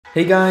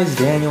Hey guys,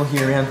 Daniel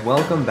here and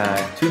welcome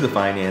back to the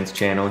Finance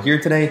Channel.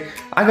 Here today,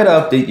 I gotta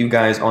update you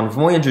guys on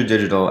Voyager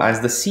Digital as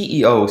the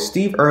CEO,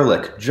 Steve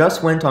Ehrlich,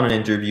 just went on an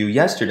interview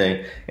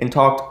yesterday and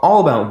talked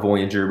all about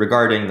Voyager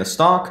regarding the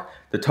stock,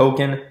 the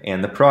token,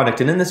 and the product.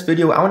 And in this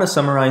video, I want to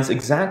summarize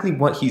exactly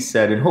what he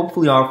said and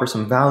hopefully offer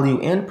some value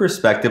and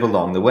perspective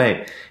along the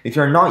way. If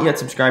you are not yet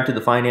subscribed to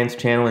the Finance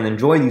Channel and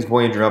enjoy these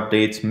Voyager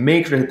updates,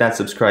 make sure to hit that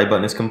subscribe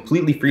button. It's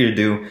completely free to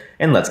do,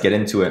 and let's get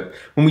into it.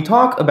 When we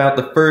talk about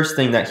the first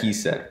thing that he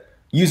said,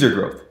 user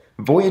growth.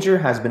 Voyager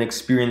has been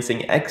experiencing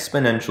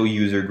exponential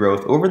user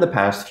growth over the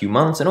past few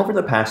months and over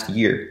the past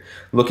year.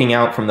 Looking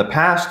out from the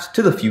past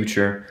to the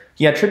future,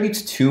 he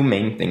attributes two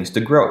main things to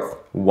growth.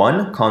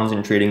 One,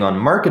 concentrating on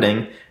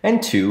marketing,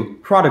 and two,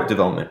 product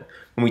development.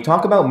 When we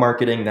talk about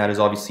marketing, that is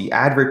obviously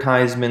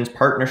advertisements,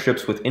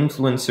 partnerships with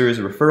influencers,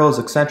 referrals,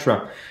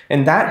 etc.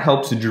 And that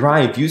helps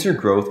drive user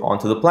growth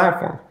onto the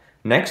platform.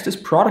 Next is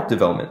product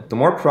development. The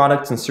more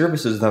products and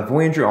services that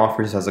Voyager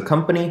offers as a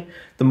company,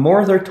 the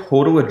more their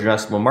total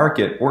addressable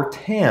market, or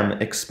TAM,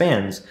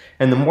 expands,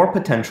 and the more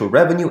potential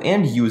revenue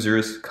and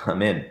users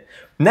come in.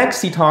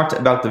 Next, he talked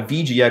about the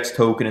VGX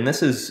token, and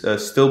this is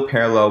still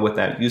parallel with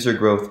that user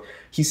growth.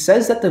 He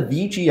says that the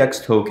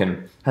VGX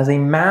token has a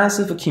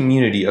massive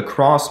community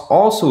across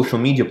all social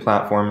media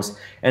platforms,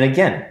 and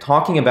again,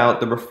 talking about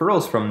the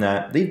referrals from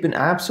that, they've been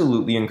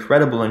absolutely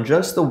incredible, and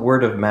just the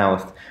word of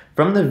mouth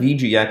from the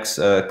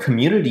VGX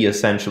community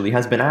essentially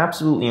has been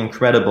absolutely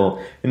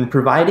incredible in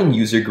providing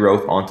user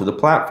growth onto the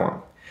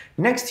platform.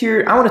 Next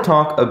here, I want to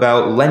talk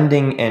about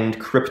lending and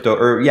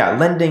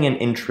lending and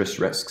interest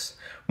risks.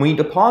 When you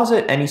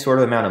deposit any sort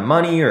of amount of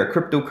money or a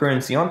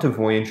cryptocurrency onto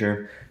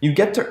Voyager, you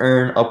get to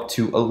earn up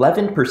to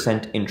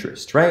 11%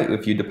 interest, right?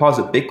 If you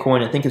deposit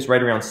Bitcoin, I think it's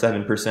right around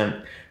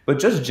 7%. But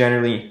just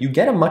generally, you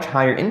get a much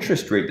higher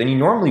interest rate than you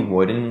normally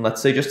would in,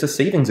 let's say, just a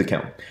savings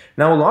account.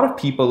 Now, a lot of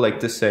people like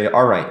to say,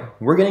 all right,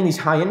 we're getting these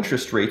high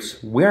interest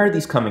rates. Where are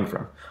these coming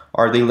from?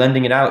 Are they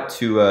lending it out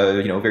to,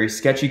 very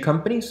sketchy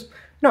companies?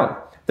 No,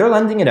 they're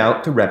lending it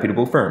out to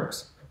reputable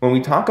firms. When we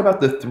talk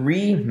about the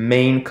three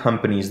main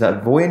companies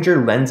that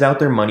Voyager lends out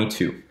their money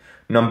to,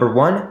 number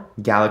one,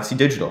 Galaxy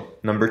Digital,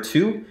 number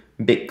two,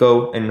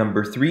 BitGo, and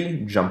number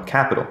three, Jump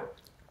Capital.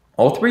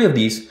 All three of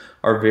these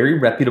are very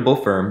reputable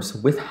firms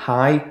with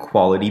high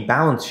quality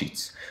balance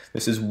sheets.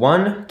 This is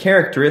one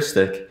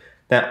characteristic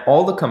that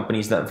all the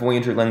companies that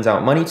Voyager lends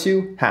out money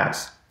to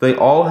has. They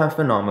all have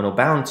phenomenal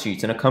balance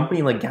sheets, and a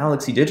company like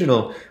Galaxy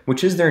Digital,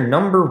 which is their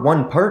number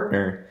one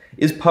partner,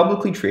 is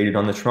publicly traded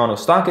on the Toronto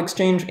Stock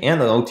Exchange and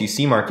the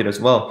OTC market as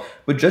well.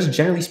 But just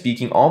generally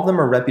speaking, all of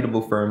them are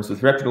reputable firms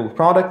with reputable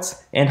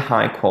products and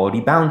high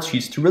quality balance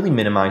sheets to really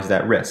minimize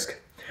that risk.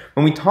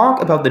 When we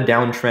talk about the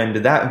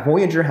downtrend that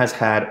Voyager has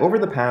had over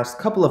the past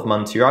couple of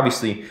months here,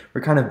 obviously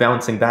we're kind of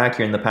bouncing back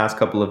here in the past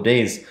couple of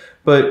days,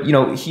 but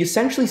he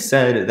essentially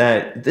said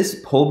that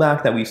this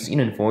pullback that we've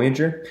seen in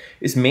Voyager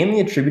is mainly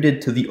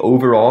attributed to the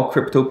overall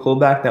crypto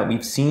pullback that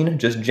we've seen,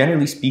 just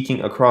generally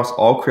speaking across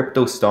all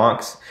crypto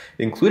stocks,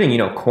 including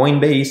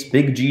Coinbase,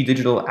 Big G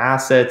Digital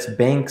Assets,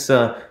 banks,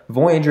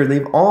 Voyager.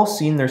 They've all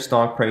seen their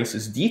stock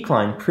prices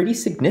decline pretty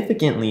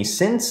significantly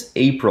since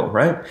April,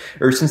 right?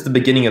 Or since the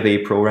beginning of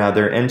April,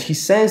 rather. And he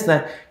says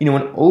that, an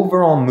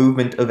overall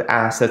movement of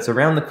assets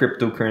around the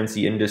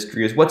cryptocurrency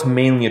industry is what's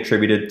mainly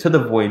attributed to the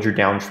Voyager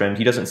downtrend.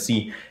 He doesn't see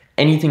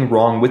anything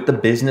wrong with the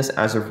business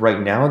as of right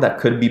now that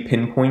could be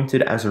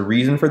pinpointed as a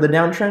reason for the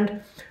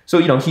downtrend. So,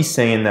 he's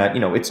saying that,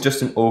 it's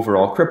just an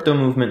overall crypto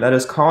movement that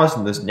has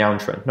caused this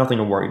downtrend. Nothing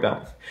to worry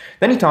about.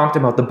 Then he talked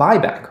about the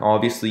buyback.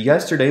 Obviously,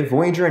 yesterday,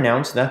 Voyager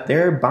announced that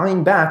they're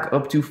buying back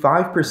up to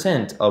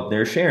 5% of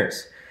their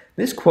shares.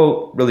 This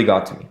quote really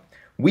got to me.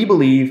 "We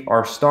believe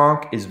our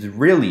stock is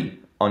really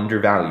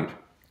undervalued."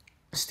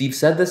 Steve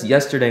said this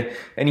yesterday,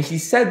 and he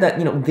said that,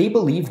 they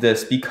believe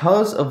this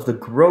because of the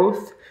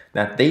growth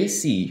that they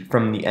see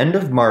from the end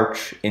of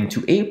March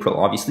into April.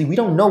 Obviously, we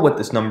don't know what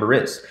this number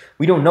is.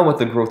 We don't know what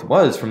the growth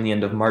was from the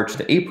end of March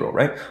to April,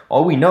 right?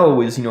 All we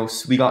know is,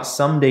 we got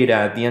some data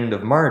at the end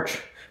of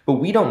March, but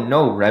we don't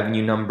know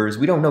revenue numbers.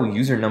 We don't know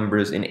user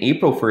numbers in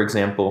April, for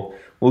example.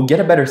 We'll get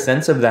a better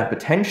sense of that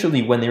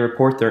potentially when they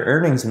report their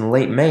earnings in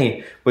late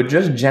May. But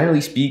just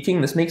generally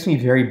speaking, this makes me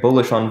very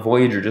bullish on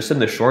Voyager just in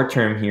the short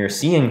term here,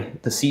 seeing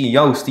the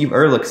CEO, Steve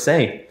Ehrlich,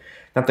 say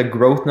that the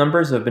growth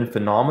numbers have been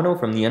phenomenal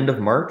from the end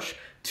of March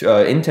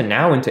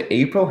into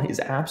April is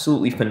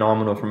absolutely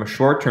phenomenal from a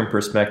short-term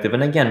perspective,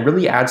 and again,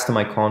 really adds to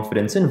my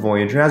confidence in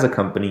Voyager as a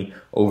company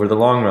over the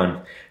long run.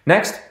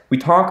 Next, we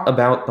talk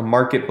about the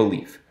market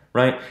belief,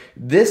 right?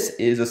 This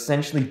is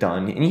essentially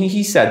done, and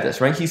he said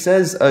this, right? He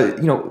says,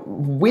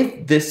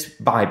 with this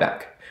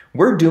buyback,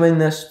 we're doing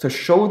this to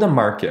show the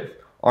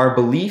market our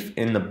belief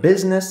in the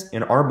business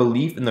and our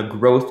belief in the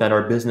growth that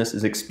our business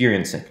is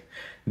experiencing.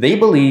 They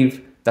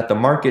believe that the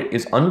market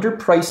is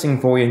underpricing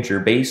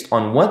Voyager based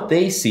on what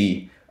they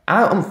see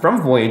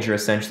from Voyager,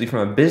 essentially, from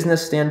a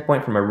business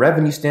standpoint, from a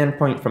revenue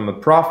standpoint, from a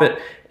profit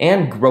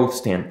and growth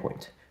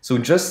standpoint. So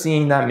just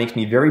seeing that makes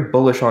me very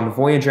bullish on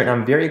Voyager, and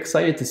I'm very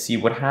excited to see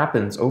what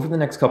happens over the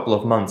next couple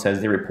of months as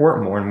they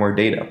report more and more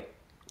data.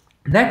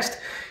 Next,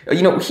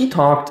 he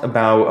talked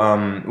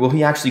about,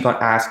 he actually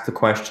got asked the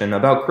question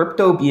about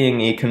crypto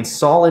being a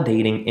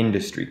consolidating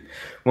industry.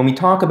 When we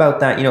talk about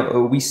that,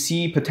 we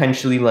see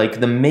potentially like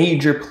the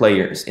major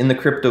players in the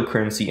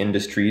cryptocurrency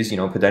industries,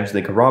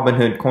 potentially like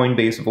Robinhood,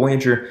 Coinbase,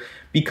 Voyager,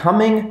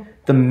 becoming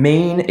the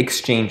main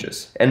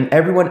exchanges and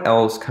everyone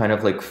else kind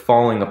of like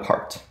falling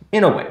apart.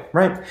 In a way,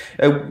 right?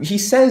 He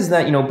says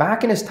that,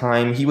 back in his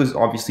time, he was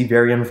obviously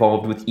very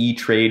involved with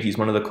E-Trade. He's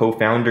one of the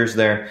co-founders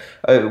there.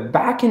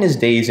 Back in his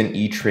days in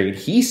E-Trade,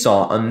 he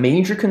saw a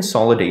major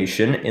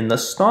consolidation in the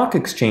stock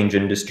exchange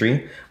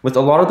industry with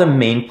a lot of the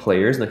main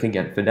players, like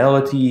again,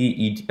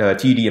 Fidelity,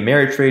 TD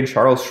Ameritrade,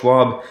 Charles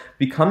Schwab,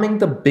 becoming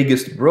the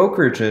biggest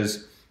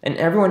brokerages and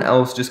everyone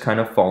else just kind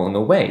of falling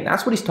away.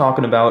 That's what he's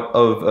talking about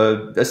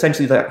of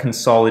essentially that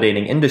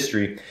consolidating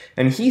industry.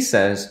 And he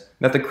says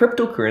that the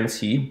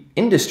cryptocurrency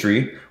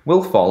industry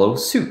will follow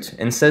suit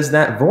and says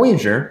that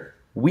Voyager,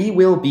 we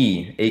will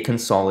be a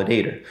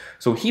consolidator.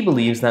 So he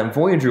believes that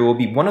Voyager will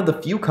be one of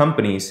the few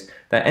companies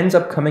that ends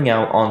up coming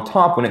out on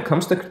top when it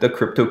comes to the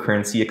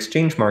cryptocurrency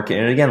exchange market.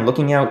 And again,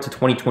 looking out to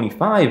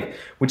 2025,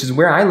 which is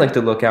where I like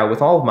to look out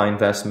with all of my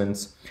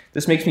investments,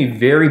 this makes me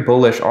very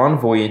bullish on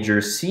Voyager,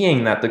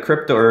 seeing that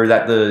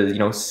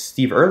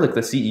Steve Ehrlich,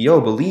 the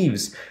CEO,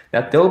 believes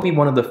that they'll be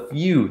one of the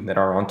few that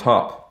are on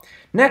top.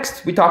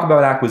 Next, we talk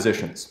about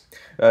acquisitions.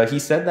 He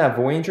said that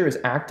Voyager is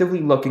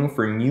actively looking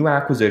for new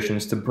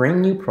acquisitions to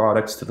bring new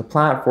products to the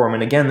platform.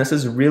 And again, this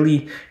is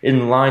really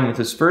in line with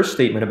his first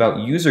statement about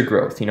user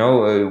growth.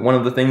 One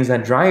of the things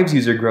that drives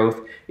user growth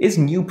is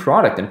new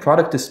product and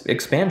product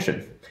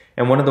expansion.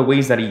 And one of the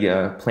ways that he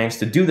plans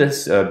to do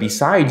this,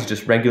 besides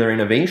just regular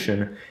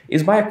innovation,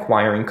 is by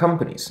acquiring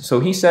companies. So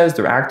he says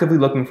they're actively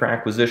looking for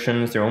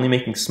acquisitions. They're only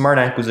making smart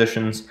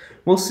acquisitions.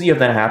 We'll see if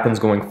that happens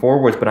going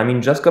forwards. But I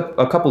mean, just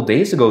a couple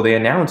days ago, they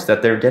announced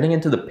that they're getting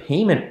into the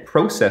payment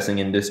processing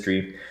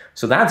industry.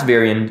 So that's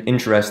very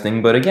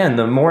interesting. But again,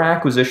 the more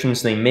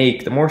acquisitions they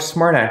make, the more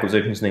smart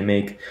acquisitions they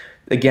make,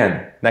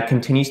 again, that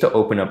continues to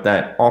open up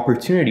that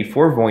opportunity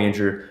for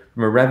Voyager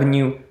from a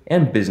revenue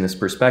and business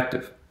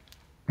perspective.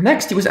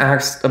 Next, he was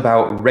asked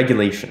about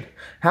regulation.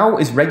 How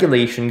is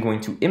regulation going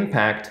to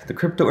impact the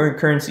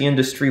cryptocurrency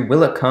industry?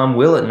 Will it come?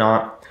 Will it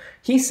not?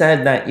 He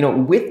said that,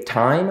 with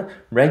time,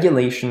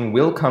 regulation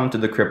will come to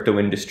the crypto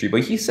industry,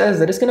 but he says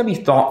that it's going to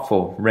be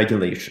thoughtful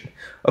regulation.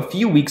 A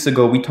few weeks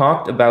ago, we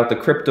talked about the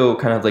crypto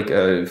kind of like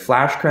a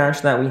flash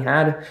crash that we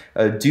had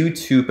due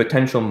to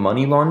potential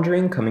money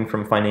laundering coming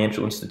from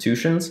financial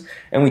institutions.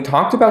 And we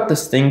talked about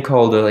this thing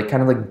called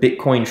kind of like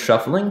Bitcoin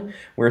shuffling,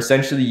 where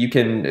essentially you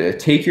can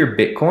take your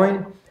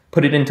Bitcoin,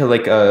 put it into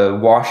like a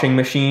washing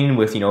machine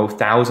with,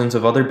 thousands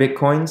of other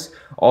Bitcoins.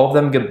 All of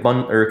them get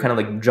kind of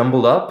like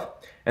jumbled up,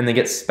 and they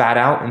get spat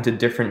out into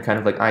different kind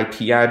of like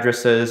IP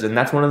addresses. And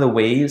that's one of the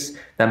ways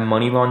that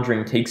money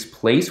laundering takes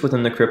place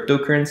within the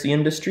cryptocurrency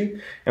industry.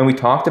 And we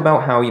talked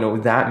about how,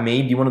 that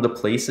may be one of the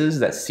places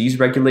that sees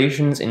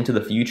regulations into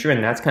the future.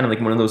 And that's kind of like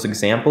one of those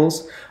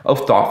examples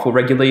of thoughtful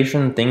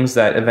regulation, things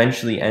that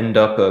eventually end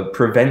up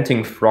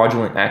preventing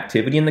fraudulent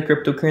activity in the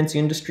cryptocurrency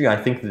industry. I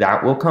think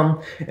that will come,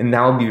 and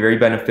that will be very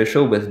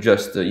beneficial with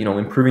just,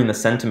 improving the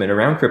sentiment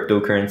around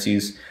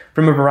cryptocurrencies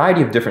from a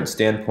variety of different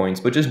standpoints.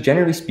 But just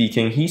generally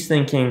speaking, he's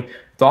thinking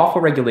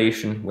thoughtful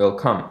regulation will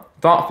come.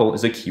 Thoughtful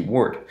is a key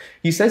word.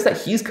 He says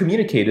that he's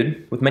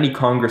communicated with many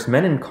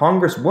congressmen and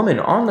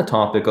congresswomen on the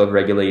topic of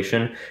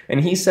regulation,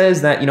 and he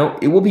says that,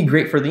 it will be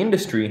great for the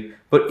industry,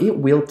 but it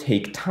will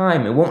take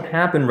time. It won't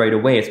happen right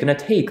away. It's going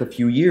to take a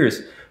few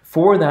years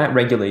for that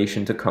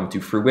regulation to come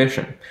to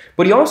fruition.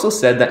 But he also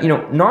said that,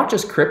 not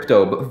just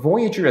crypto, but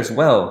Voyager as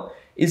well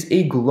is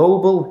a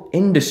global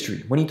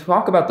industry. When you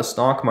talk about the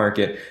stock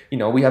market,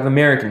 we have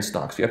American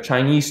stocks, we have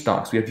Chinese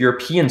stocks, we have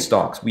European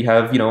stocks, we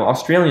have,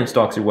 Australian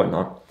stocks or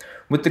whatnot.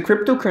 With the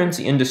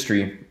cryptocurrency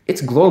industry,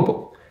 it's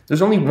global.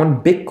 There's only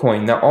one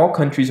Bitcoin that all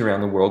countries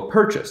around the world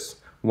purchase.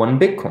 One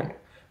Bitcoin,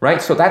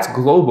 right? So that's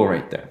global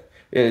right there.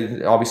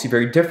 Obviously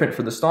very different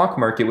for the stock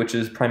market, which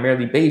is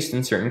primarily based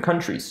in certain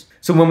countries.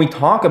 So when we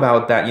talk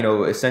about that,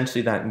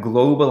 essentially that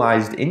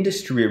globalized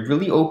industry, it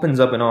really opens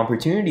up an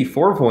opportunity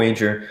for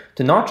Voyager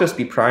to not just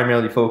be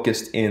primarily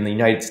focused in the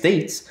United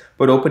States,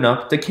 but open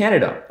up to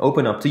Canada,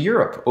 open up to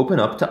Europe, open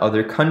up to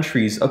other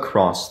countries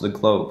across the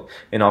globe.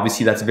 And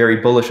obviously that's very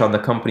bullish on the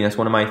company. That's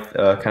one of my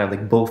kind of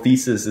like bull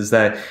thesis, is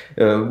that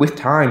with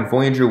time,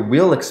 Voyager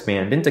will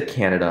expand into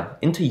Canada,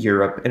 into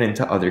Europe, and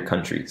into other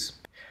countries.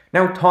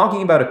 Now,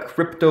 talking about a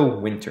crypto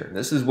winter,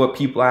 this is what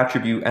people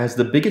attribute as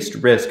the biggest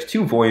risk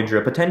to Voyager,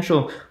 a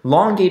potential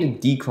elongated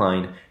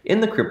decline in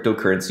the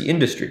cryptocurrency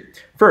industry.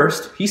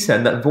 First, he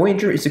said that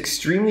Voyager is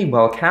extremely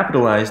well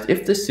capitalized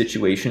if this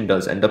situation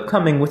does end up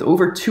coming, with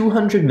over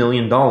 $200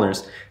 million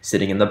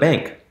sitting in the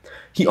bank.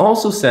 He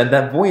also said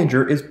that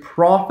Voyager is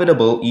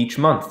profitable each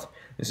month.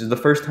 This is the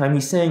first time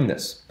he's saying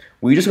this.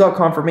 We just got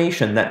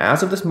confirmation that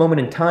as of this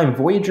moment in time,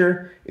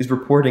 Voyager is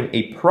reporting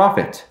a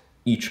profit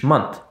each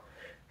month.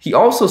 He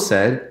also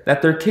said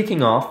that they're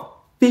kicking off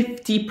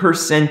 50%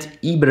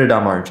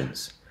 EBITDA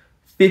margins.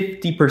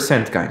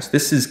 50%, guys.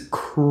 This is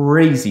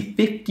crazy.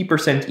 50%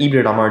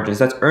 EBITDA margins.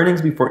 That's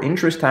earnings before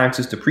interest,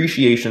 taxes,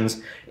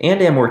 depreciations, and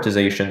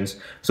amortizations.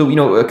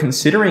 So,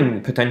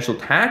 considering potential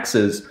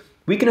taxes,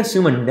 we can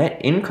assume a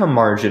net income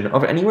margin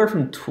of anywhere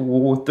from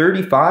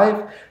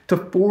 35 to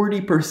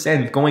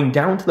 40% going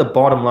down to the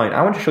bottom line.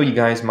 I want to show you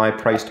guys my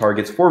price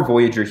targets for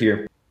Voyager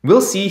here.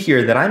 We'll see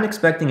here that I'm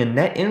expecting a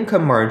net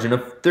income margin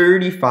of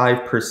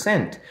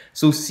 35%.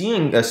 So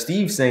seeing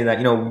Steve saying that,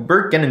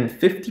 we're getting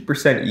 50%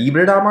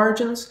 EBITDA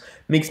margins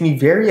makes me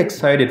very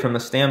excited from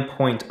the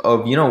standpoint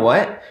of,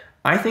 what?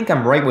 I think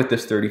I'm right with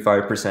this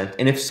 35%.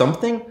 And if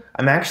something,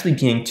 I'm actually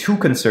being too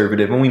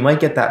conservative and we might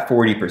get that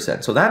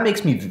 40%. So that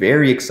makes me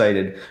very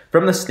excited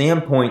from the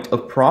standpoint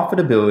of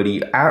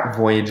profitability at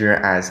Voyager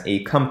as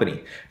a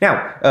company.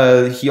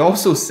 Now, he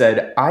also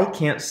said, I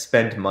can't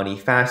spend money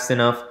fast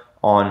enough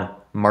on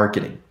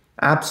marketing.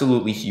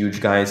 Absolutely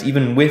huge, guys.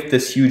 Even with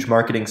this huge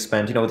marketing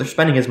spend, they're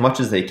spending as much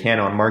as they can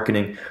on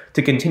marketing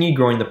to continue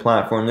growing the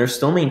platform. They're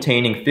still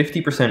maintaining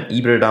 50%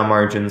 EBITDA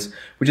margins,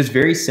 which is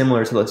very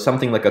similar to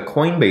something like a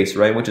Coinbase,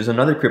 right? Which is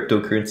another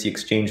cryptocurrency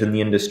exchange in the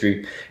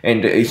industry.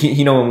 And,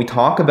 when we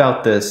talk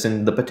about this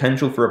and the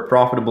potential for a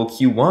profitable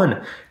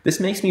Q1, this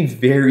makes me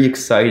very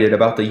excited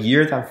about the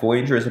year that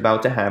Voyager is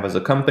about to have as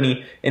a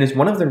company, and is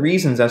one of the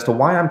reasons as to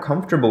why I'm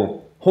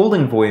comfortable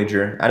holding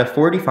Voyager at a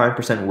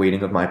 45%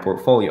 weighting of my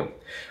portfolio.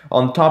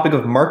 On the topic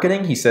of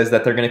marketing, he says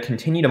that they're going to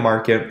continue to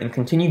market and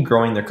continue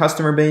growing their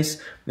customer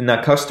base, and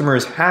that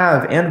customers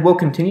have and will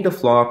continue to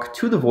flock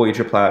to the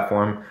Voyager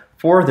platform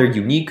for their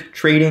unique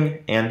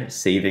trading and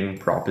saving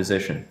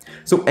proposition.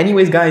 So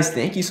anyways, guys,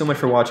 thank you so much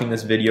for watching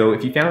this video.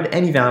 If you found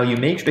any value,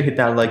 make sure to hit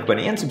that like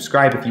button and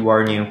subscribe if you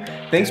are new.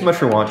 Thanks so much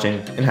for watching,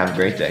 and have a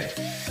great day.